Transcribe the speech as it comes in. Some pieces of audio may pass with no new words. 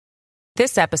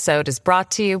This episode is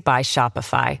brought to you by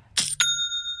Shopify.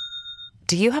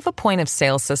 Do you have a point of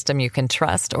sale system you can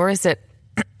trust, or is it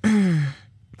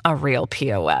a real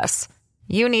POS?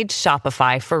 You need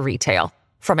Shopify for retail.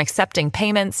 From accepting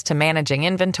payments to managing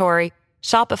inventory,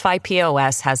 Shopify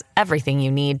POS has everything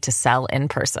you need to sell in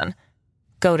person.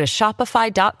 Go to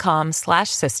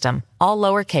shopify.com/system, all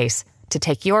lowercase, to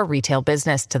take your retail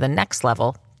business to the next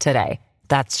level today.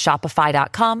 That's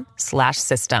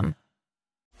shopify.com/system.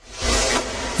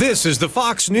 This is the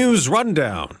Fox News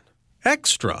Rundown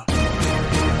Extra.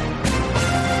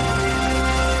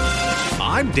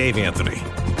 I'm Dave Anthony.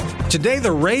 Today,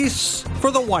 the race for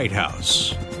the White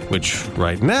House, which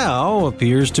right now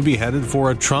appears to be headed for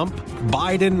a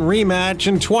Trump-Biden rematch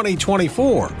in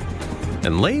 2024.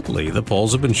 And lately, the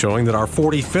polls have been showing that our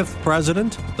 45th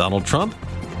president, Donald Trump,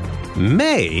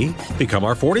 may become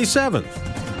our 47th.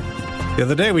 The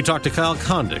other day, we talked to Kyle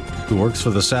Kondik, who works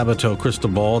for the Sabato Crystal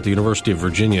Ball at the University of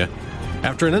Virginia,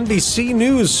 after an NBC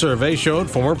News survey showed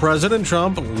former President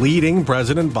Trump leading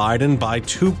President Biden by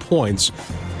 2 points,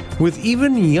 with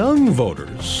even young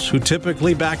voters who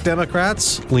typically back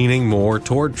Democrats leaning more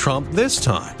toward Trump this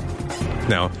time.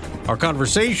 Now, our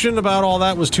conversation about all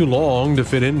that was too long to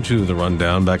fit into the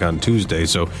rundown back on Tuesday,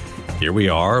 so here we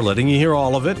are, letting you hear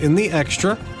all of it in the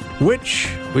Extra, which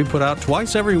we put out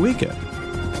twice every weekend.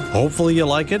 Hopefully you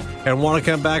like it and want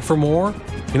to come back for more.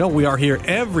 You know, we are here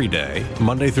every day,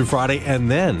 Monday through Friday,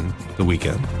 and then the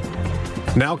weekend.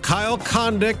 Now, Kyle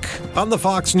Kondik on the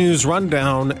Fox News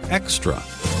Rundown Extra.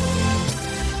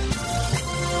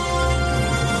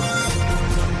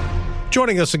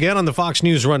 Joining us again on the Fox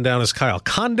News Rundown is Kyle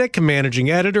Kondik, managing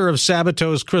editor of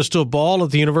Sabato's Crystal Ball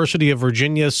at the University of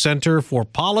Virginia Center for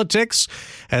Politics,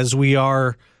 as we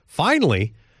are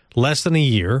finally less than a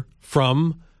year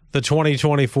from the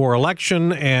 2024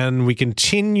 election, and we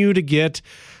continue to get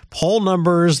poll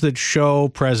numbers that show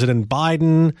President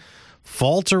Biden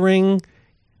faltering,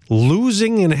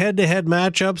 losing in head-to-head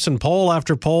matchups, and poll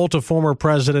after poll to former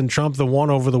President Trump. The one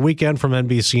over the weekend from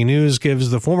NBC News gives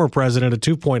the former president a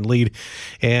 2-point lead,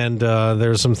 and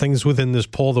there's some things within this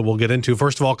poll that we'll get into.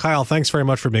 First of all, Kyle, thanks very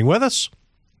much for being with us.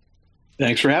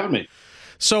 Thanks for having me.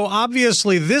 So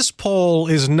obviously this poll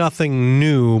is nothing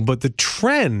new, but the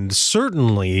trend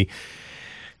certainly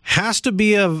has to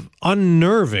be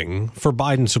unnerving for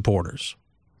Biden supporters.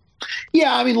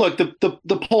 Yeah, I mean, look,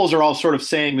 the polls are all sort of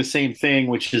saying the same thing,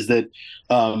 which is that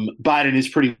Biden is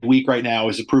pretty weak right now.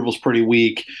 His approval's pretty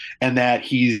weak, and that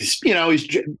he's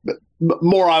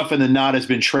more often than not has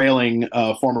been trailing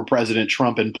former President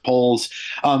Trump in polls.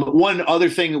 One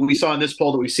other thing that we saw in this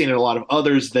poll that we've seen in a lot of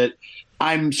others that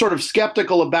I'm sort of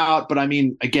skeptical about, but I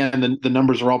mean, again, the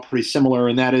numbers are all pretty similar,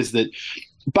 and that is that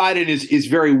Biden is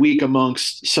very weak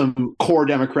amongst some core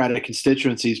Democratic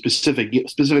constituencies,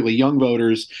 specifically young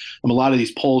voters. A lot of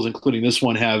these polls, including this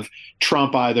one, have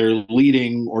Trump either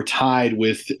leading or tied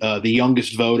with the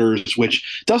youngest voters,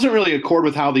 which doesn't really accord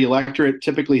with how the electorate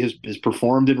typically has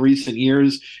performed in recent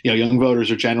years. You know, young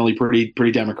voters are generally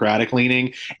pretty Democratic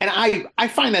leaning, and I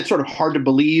find that sort of hard to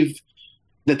believe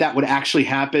that would actually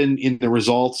happen in the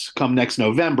results come next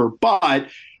November. But,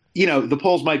 you know, the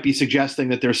polls might be suggesting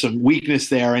that there's some weakness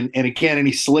there. And again,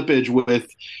 any slippage with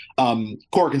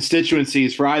core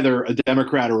constituencies for either a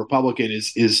Democrat or Republican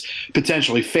is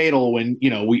potentially fatal when, you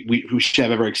know, we should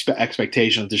have every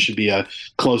expectation that this should be a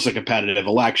close and competitive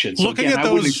election. So looking at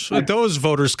those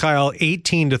voters, Kyle,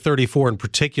 18 to 34 in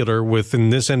particular,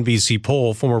 within this NBC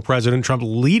poll, former President Trump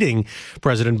leading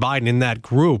President Biden in that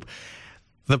group.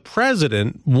 The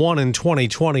president won in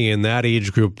 2020 in that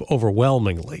age group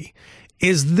overwhelmingly.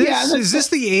 Is this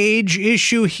the age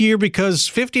issue here? Because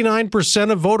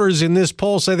 59% of voters in this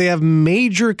poll say they have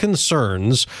major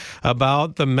concerns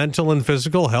about the mental and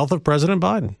physical health of President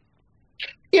Biden.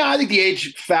 Yeah, I think the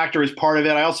age factor is part of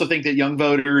it. I also think that young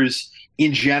voters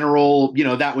in general, you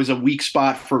know, that was a weak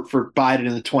spot for Biden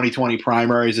in the 2020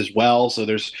 primaries as well. So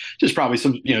there's just probably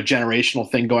some, you know, generational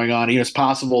thing going on. You know, it's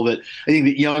possible that I think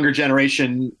the younger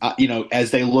generation, you know,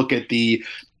 as they look at the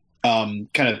kind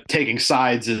of taking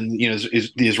sides in, you know,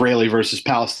 is the Israeli versus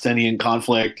Palestinian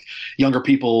conflict, younger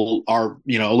people are,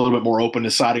 you know, a little bit more open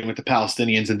to siding with the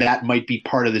Palestinians, and that might be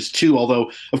part of this too.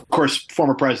 Although, of course,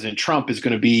 former President Trump is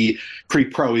going to be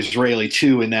pretty pro-Israeli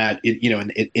too in that,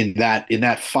 in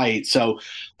that fight. So,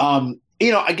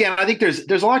 you know, again, I think there's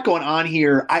a lot going on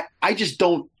here. I just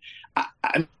don't.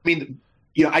 I mean,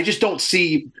 I just don't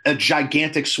see a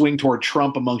gigantic swing toward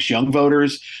Trump amongst young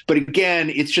voters. But again,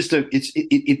 it's just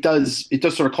it does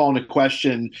sort of call into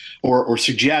question or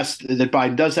suggest that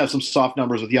Biden does have some soft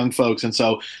numbers with young folks, and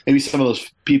so maybe some of those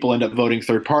people end up voting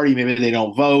third party. Maybe they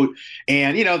don't vote,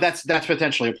 and that's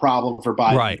potentially a problem for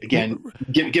Biden. Right. Again,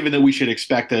 given that we should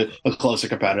expect a closer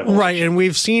competitive election. Right, and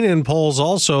we've seen in polls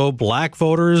also black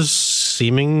voters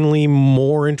seemingly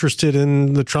more interested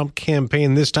in the Trump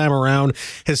campaign this time around.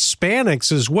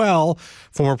 Hispanics as well.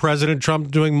 Former President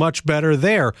Trump doing much better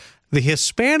there. The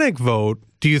Hispanic vote,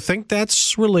 do you think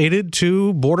that's related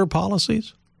to border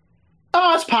policies?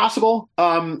 Oh, it's possible.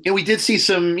 And we did see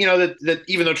some, that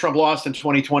even though Trump lost in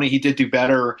 2020, he did do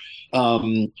better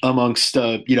amongst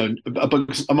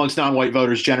non-white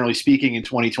voters, generally speaking, in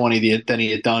 2020 than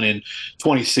he had done in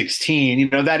 2016.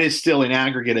 That is still in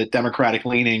aggregate a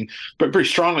Democratic-leaning, but pretty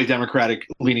strongly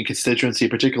Democratic-leaning constituency,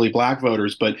 particularly black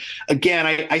voters. But again,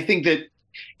 I think that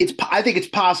it's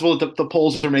possible that the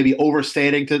polls are maybe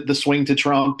overstating the swing to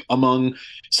Trump among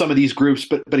some of these groups,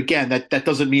 but again, that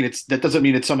doesn't mean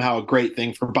it's somehow a great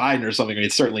thing for Biden or something. I mean,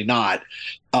 it's certainly not.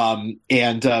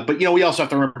 But we also have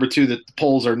to remember too that the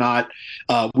polls are not.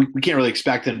 We can't really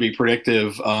expect them to be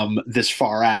predictive this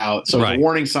far out. So right. It's a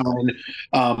warning sign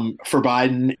for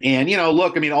Biden. And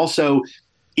look, I mean, also,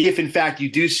 if in fact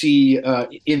you do see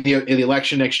in the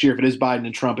election next year, if it is Biden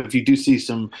and Trump, if you do see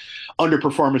some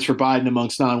underperformance for Biden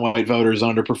amongst non-white voters,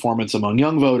 underperformance among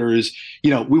young voters,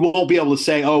 we won't be able to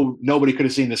say, oh, nobody could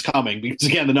have seen this coming, because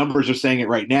again, the numbers are saying it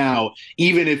right now.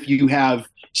 Even if you have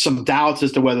some doubts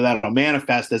as to whether that'll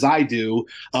manifest, as I do,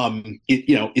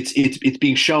 it's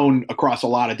being shown across a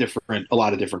lot of different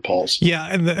polls. Yeah,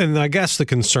 and I guess the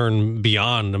concern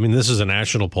beyond, I mean, this is a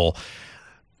national poll.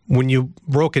 When you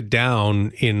broke it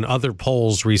down in other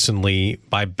polls recently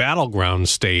by battleground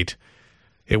state,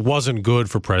 it wasn't good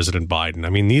for President Biden. I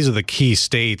mean, these are the key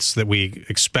states that we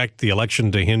expect the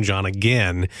election to hinge on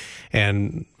again.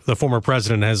 And the former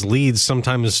president has leads,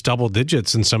 sometimes double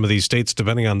digits in some of these states,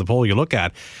 depending on the poll you look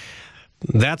at.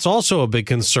 That's also a big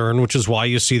concern, which is why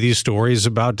you see these stories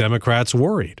about Democrats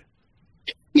worried.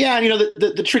 Yeah, and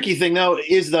the tricky thing though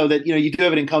is that you do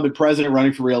have an incumbent president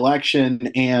running for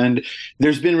re-election, and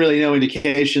there's been really no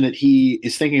indication that he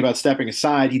is thinking about stepping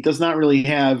aside. He does not really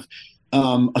have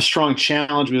a strong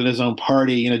challenge within his own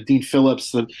party. Dean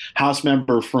Phillips, the House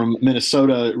member from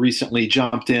Minnesota, recently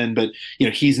jumped in, but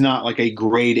he's not like a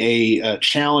grade A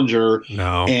challenger.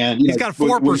 No, and he's got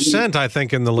 4%, I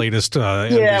think, in the latest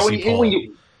NBC poll.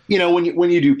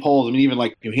 When you do polls, I mean, even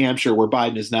like New Hampshire, where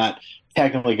Biden is not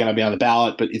technically going to be on the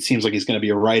ballot, but it seems like he's going to be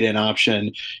a write-in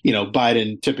option.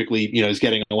 Biden typically, is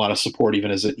getting a lot of support even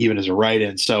as a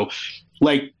write-in. So,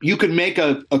 like, you could make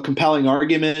a compelling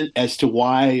argument as to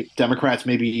why Democrats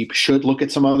maybe should look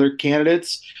at some other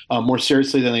candidates more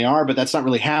seriously than they are, but that's not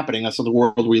really happening. That's not the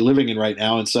world we're living in right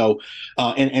now. And so,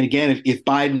 and again, if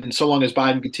Biden, so long as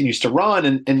Biden continues to run,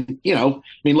 and I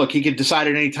mean, look, he could decide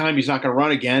at any time he's not going to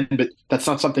run again, but that's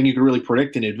not something you can really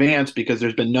predict in advance because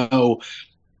there's been no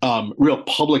real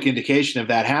public indication of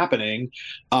that happening.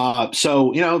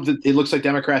 So, it looks like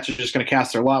Democrats are just going to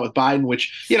cast their lot with Biden,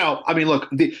 which, I mean, look,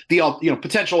 the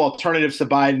potential alternatives to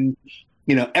Biden,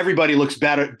 everybody looks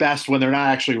best when they're not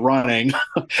actually running.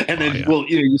 And then,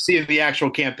 you see in the actual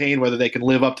campaign whether they can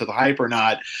live up to the hype or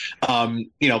not.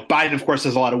 Biden, of course,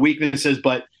 has a lot of weaknesses,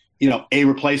 but a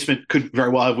replacement could very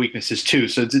well have weaknesses too.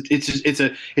 So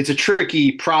it's a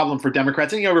tricky problem for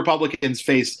Democrats, and Republicans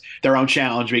face their own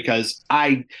challenge because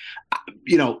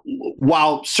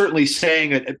while certainly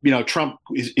saying that Trump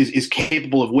is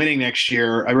capable of winning next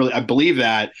year, I believe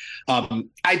that.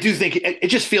 I do think it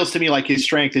just feels to me like his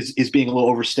strength is being a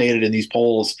little overstated in these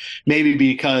polls, maybe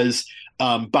because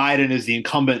Biden is the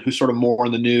incumbent who's sort of more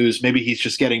in the news. Maybe he's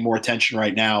just getting more attention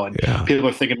right now, and people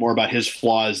are thinking more about his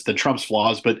flaws than Trump's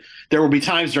flaws. But there will be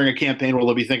times during a campaign where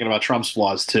they'll be thinking about Trump's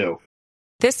flaws too.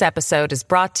 This episode is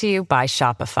brought to you by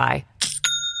Shopify.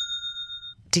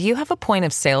 Do you have a point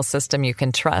of sale system you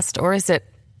can trust, or is it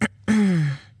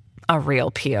a real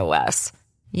POS?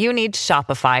 You need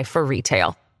Shopify for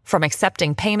retail. From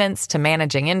accepting payments to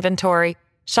managing inventory,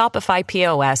 Shopify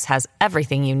POS has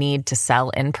everything you need to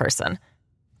sell in person.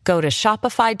 Go to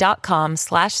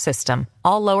shopify.com/system,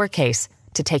 all lowercase,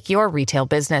 to take your retail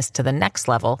business to the next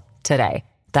level today.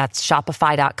 That's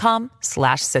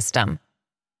shopify.com/system.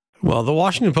 Well, the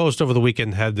Washington Post over the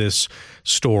weekend had this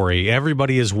story.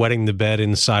 Everybody is wetting the bed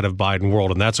inside of Biden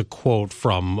world. And that's a quote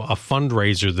from a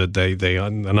fundraiser that they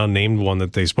an unnamed one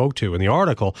that they spoke to in the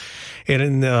article. And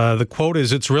in the quote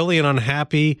is, "It's really an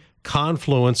unhappy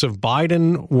confluence of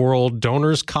Biden world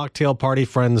donors, cocktail party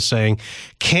friends saying,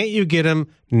 'Can't you get him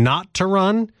not to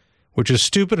run?' which is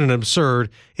stupid and absurd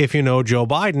if you know Joe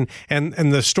Biden. And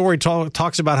the story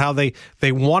talks about how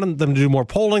they wanted them to do more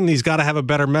polling. He's got to have a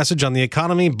better message on the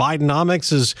economy.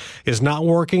 Bidenomics is not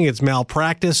working. It's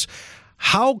malpractice.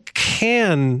 How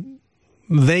can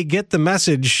they get the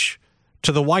message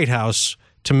to the White House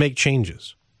to make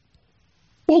changes?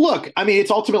 Well, look, I mean,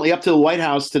 it's ultimately up to the White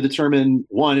House to determine,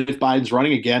 one, if Biden's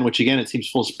running again, which, again, it seems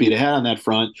full speed ahead on that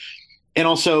front. And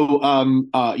also,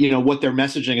 what their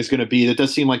messaging is going to be. It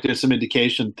does seem like there's some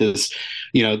indication that this,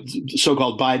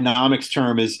 so-called Bidenomics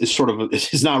term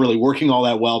is not really working all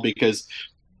that well, because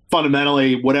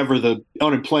fundamentally, whatever the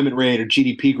unemployment rate or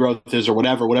GDP growth is, or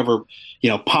whatever,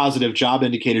 positive job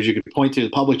indicators you could point to, the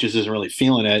public just isn't really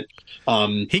feeling it.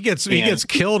 He gets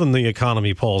killed in the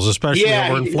economy polls, especially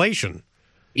over inflation.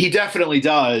 He definitely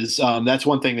does. That's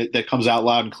one thing that comes out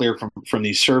loud and clear from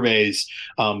these surveys,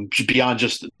 beyond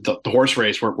just the horse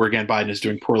race, where again Biden is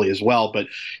doing poorly as well. But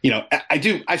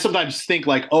I sometimes think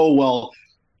like, oh well,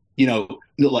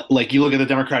 like you look at the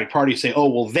Democratic Party, say, oh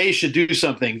well, they should do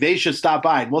something, they should stop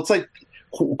Biden. Well, it's like,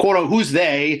 quote, who's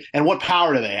they and what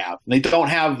power do they have? They don't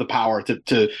have the power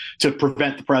to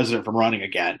prevent the president from running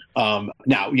again.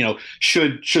 Now,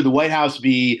 should the White House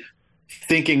be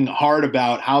thinking hard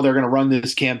about how they're going to run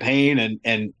this campaign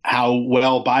and how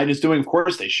well Biden is doing? Of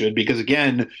course they should, because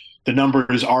again, the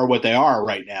numbers are what they are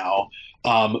right now.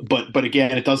 But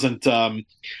again, it doesn't.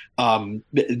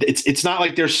 It's not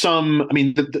like there's some. I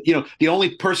mean, the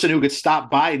only person who could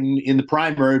stop Biden in the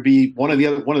primary would be one of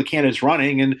the candidates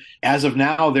running, and as of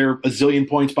now, they're a zillion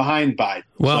points behind Biden.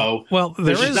 Well,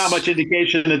 there's just not much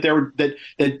indication that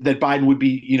that Biden would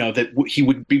be, that he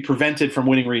would be prevented from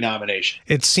winning renomination.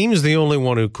 It seems the only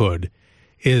one who could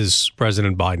is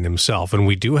President Biden himself, and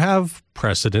we do have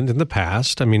precedent in the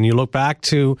past. I mean, you look back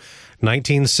to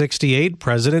 1968,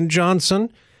 President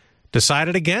Johnson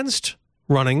decided against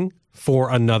running for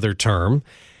another term.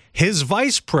 His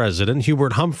vice president,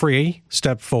 Hubert Humphrey,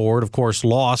 stepped forward, of course,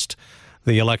 lost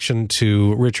the election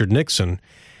to Richard Nixon.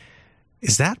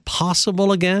 Is that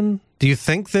possible again? Do you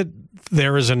think that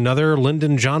there is another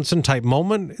Lyndon Johnson type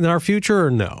moment in our future,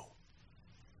 or no?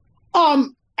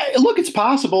 Look, it's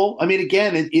possible. I mean,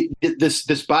 again, this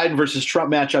Biden versus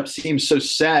Trump matchup seems so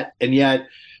set, and yet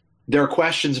there are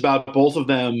questions about both of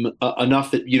them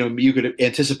enough that you could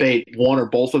anticipate one or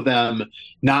both of them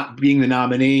not being the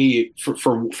nominee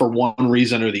for one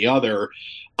reason or the other.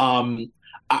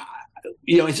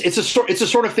 It's a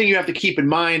sort of thing you have to keep in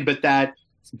mind, but that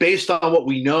based on what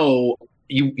we know,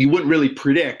 you wouldn't really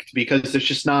predict, because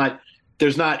there's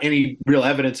not any real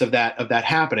evidence of that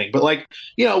happening. But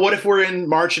what if we're in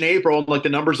March and April and the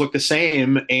numbers look the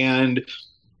same, and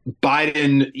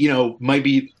Biden, might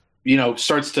be,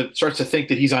 starts to think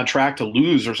that he's on track to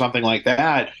lose or something like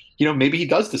that. Maybe he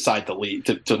does decide to leave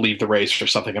the race or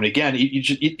something. I mean, again,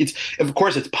 it's of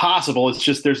course it's possible. It's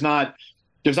just there's not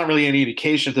really any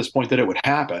indication at this point that it would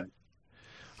happen.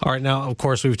 All right, now of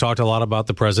course we've talked a lot about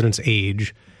the president's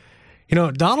age.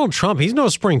 Donald Trump, he's no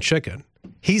spring chicken.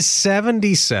 He's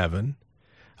 77.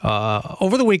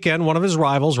 Over the weekend, one of his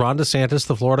rivals, Ron DeSantis,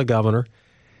 the Florida governor,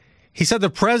 he said the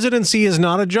presidency is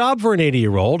not a job for an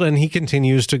 80-year-old, and he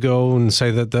continues to go and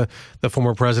say that the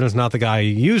former president's not the guy he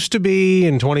used to be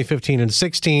in 2015 and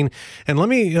 16. And let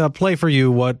me play for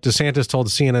you what DeSantis told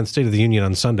CNN State of the Union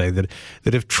on Sunday, that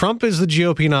if Trump is the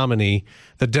GOP nominee,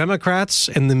 the Democrats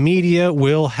and the media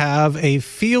will have a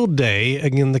field day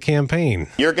in the campaign.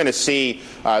 You're going to see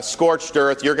scorched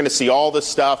earth. You're going to see all the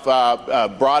stuff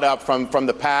brought up from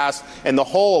the past, and the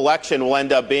whole election will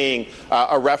end up being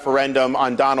a referendum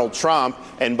on Donald Trump,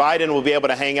 and Biden will be able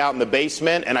to hang out in the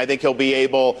basement, and I think he'll be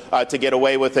able to get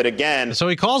away with it again. So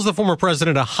he calls the former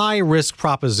president a high-risk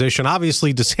proposition.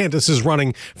 Obviously, DeSantis is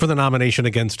running for the nomination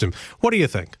against him. What do you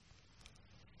think?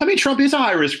 I mean, Trump is a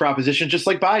high-risk proposition, just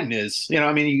like Biden is.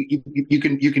 You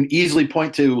can easily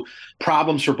point to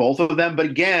problems for both of them, but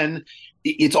again,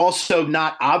 it's also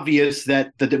not obvious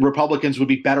that the Republicans would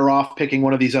be better off picking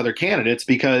one of these other candidates,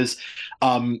 because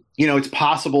it's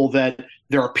possible that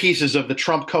there are pieces of the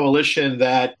Trump coalition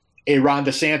that a Ron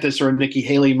DeSantis or a Nikki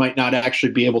Haley might not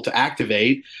actually be able to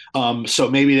activate.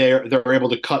 So maybe they're able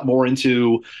to cut more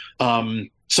into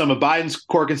some of Biden's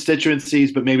core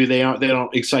constituencies, but maybe they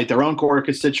don't excite their own core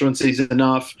constituencies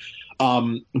enough.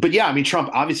 But yeah, I mean, Trump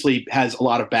obviously has a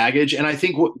lot of baggage, and I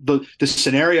think what the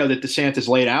scenario that DeSantis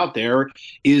laid out there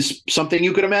is something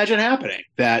you could imagine happening,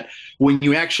 that when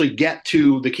you actually get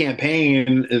to the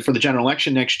campaign for the general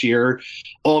election next year,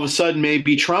 all of a sudden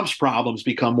maybe Trump's problems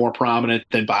become more prominent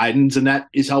than Biden's, and that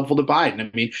is helpful to Biden.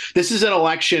 I mean, this is an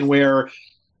election where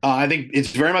I think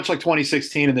it's very much like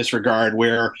 2016 in this regard,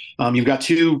 where you've got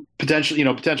two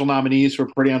potential nominees who are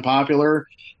pretty unpopular,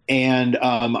 And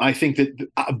I think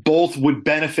that both would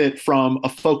benefit from a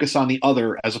focus on the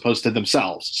other as opposed to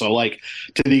themselves. So, like,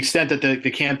 to the extent that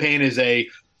the campaign is a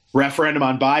referendum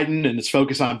on Biden and it's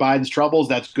focused on Biden's troubles,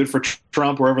 that's good for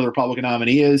Trump, wherever the Republican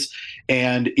nominee is.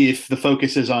 And if the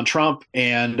focus is on Trump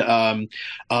and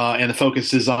the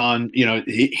focus is on,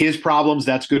 his problems,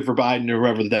 that's good for Biden or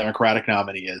whoever the Democratic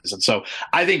nominee is. And so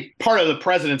I think part of the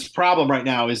president's problem right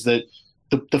now is that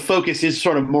the focus is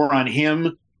sort of more on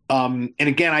him. And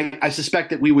again, I suspect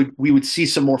that we would see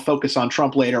some more focus on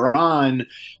Trump later on,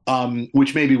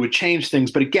 which maybe would change things.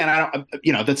 But again,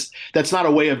 that's not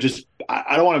a way of just.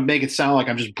 I don't want to make it sound like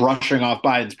I'm just brushing off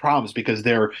Biden's problems, because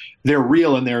they're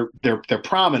real and they're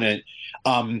prominent.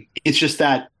 It's just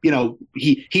that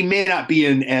he may not be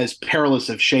in as perilous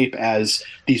of shape as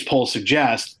these polls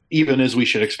suggest, even as we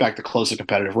should expect a close and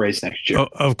competitive race next year.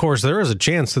 Of course, there is a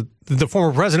chance that the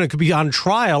former president could be on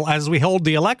trial as we hold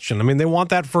the election. I mean, they want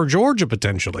that for Georgia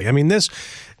potentially. I mean,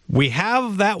 we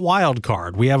have that wild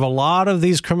card. We have a lot of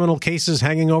these criminal cases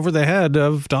hanging over the head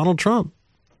of Donald Trump.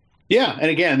 Yeah,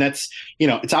 and again, that's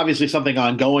it's obviously something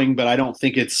ongoing, but I don't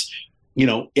think it's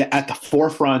at the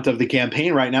forefront of the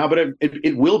campaign right now. But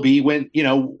it will be when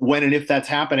and if that's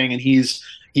happening, and he's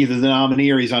either the nominee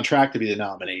or he's on track to be the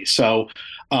nominee. So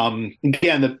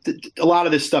again, a lot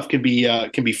of this stuff can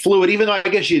be fluid. Even though I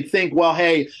guess you'd think, well,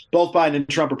 hey, both Biden and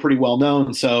Trump are pretty well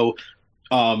known, so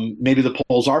maybe the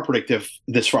polls are predictive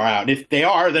this far out. And if they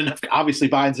are, then obviously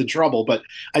Biden's in trouble. But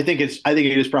I think it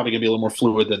is probably going to be a little more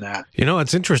fluid than that.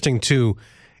 It's interesting too.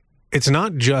 It's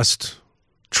not just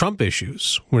Trump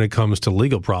issues when it comes to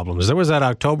legal problems. There was that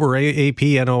October AP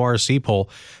NORC poll.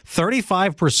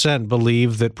 35%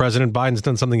 believe that President Biden's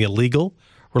done something illegal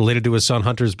related to his son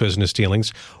Hunter's business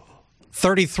dealings.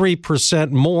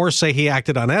 33% more say he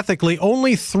acted unethically.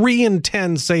 Only 3 in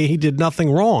 10 say he did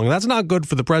nothing wrong. That's not good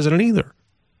for the president either.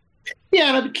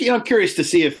 Yeah, and I'm curious to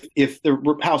see if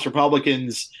the House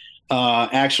Republicans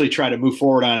actually try to move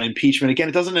forward on impeachment. Again,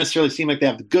 it doesn't necessarily seem like they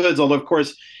have the goods, although, of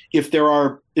course, if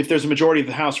there's a majority of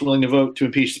the House willing to vote to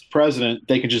impeach the president,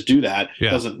 they can just do that. Yeah.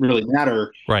 It doesn't really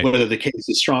matter whether the case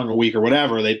is strong or weak or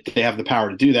whatever. They have the power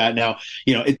to do that. Now,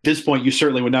 at this point, you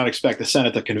certainly would not expect the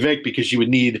Senate to convict, because you would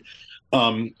need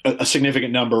a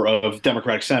significant number of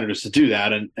Democratic senators to do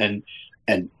that. And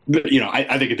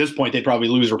I think at this point they'd probably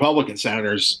lose Republican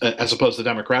senators as opposed to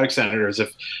Democratic senators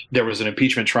if there was an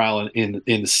impeachment trial in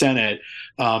the Senate.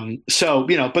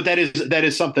 But that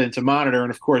is something to monitor.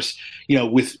 And of course,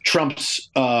 with Trump's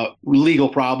legal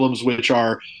problems, which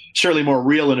are certainly more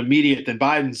real and immediate than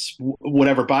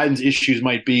whatever Biden's issues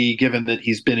might be, given that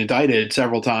he's been indicted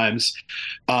several times,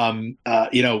 Trump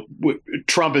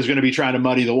is going to be trying to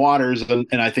muddy the waters.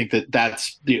 And I think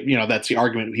that's the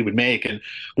argument he would make. And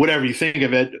whatever you think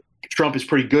of it, Trump is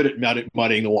pretty good at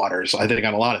muddying the waters, I think,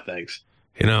 on a lot of things.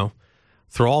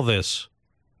 Through all this,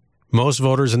 most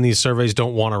voters in these surveys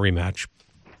don't want a rematch.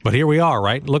 But here we are,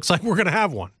 right? Looks like we're going to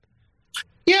have one.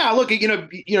 Yeah, look, you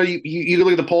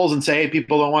look at the polls and say, hey,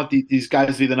 people don't want these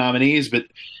guys to be the nominees, but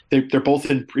they're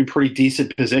both in pretty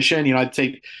decent position. I'd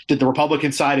say that the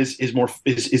Republican side is more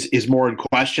in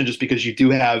question, just because you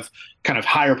do have kind of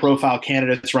higher profile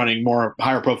candidates running more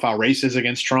higher profile races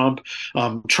against Trump.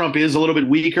 Trump is a little bit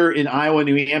weaker in Iowa and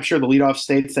New Hampshire, the leadoff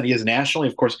states, than he is nationally,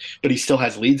 of course, but he still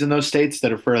has leads in those states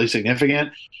that are fairly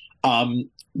significant.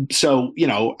 So,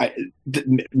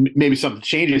 maybe something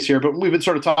changes here, but we've been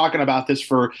sort of talking about this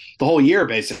for the whole year,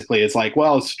 basically. It's like,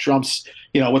 well, it's Trump's,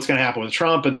 what's going to happen with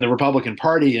Trump and the Republican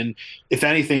Party. And if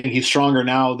anything, he's stronger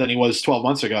now than he was 12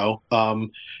 months ago,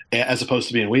 as opposed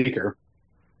to being weaker.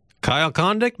 Kyle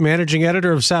Kondik, managing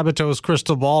editor of Sabato's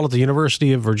Crystal Ball at the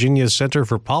University of Virginia's Center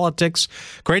for Politics.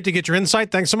 Great to get your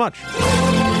insight. Thanks so much.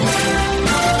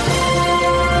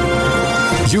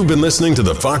 You've been listening to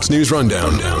the Fox News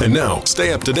Rundown. And now,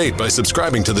 stay up to date by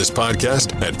subscribing to this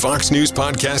podcast at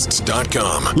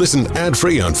foxnewspodcasts.com. Listen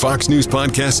ad-free on Fox News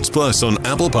Podcasts Plus on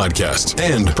Apple Podcasts.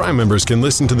 And Prime members can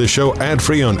listen to the show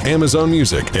ad-free on Amazon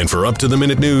Music. And for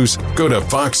up-to-the-minute news, go to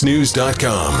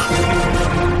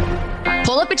foxnews.com.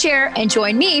 Pull up a chair and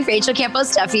join me, Rachel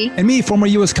Campos Duffy. And me, former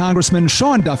U.S. Congressman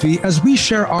Sean Duffy, as we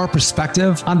share our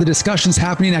perspective on the discussions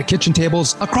happening at kitchen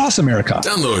tables across America.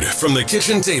 Download From the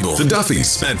Kitchen Table, The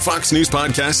Duffys, at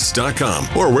foxnewspodcasts.com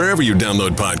or wherever you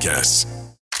download podcasts.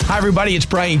 Hi, everybody. It's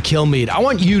Brian Kilmeade. I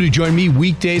want you to join me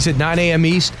weekdays at 9 a.m.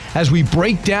 East as we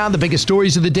break down the biggest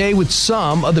stories of the day with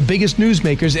some of the biggest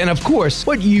newsmakers and, of course,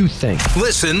 what you think.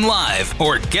 Listen live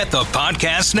or get the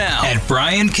podcast now at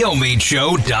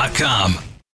BrianKilmeadeShow.com.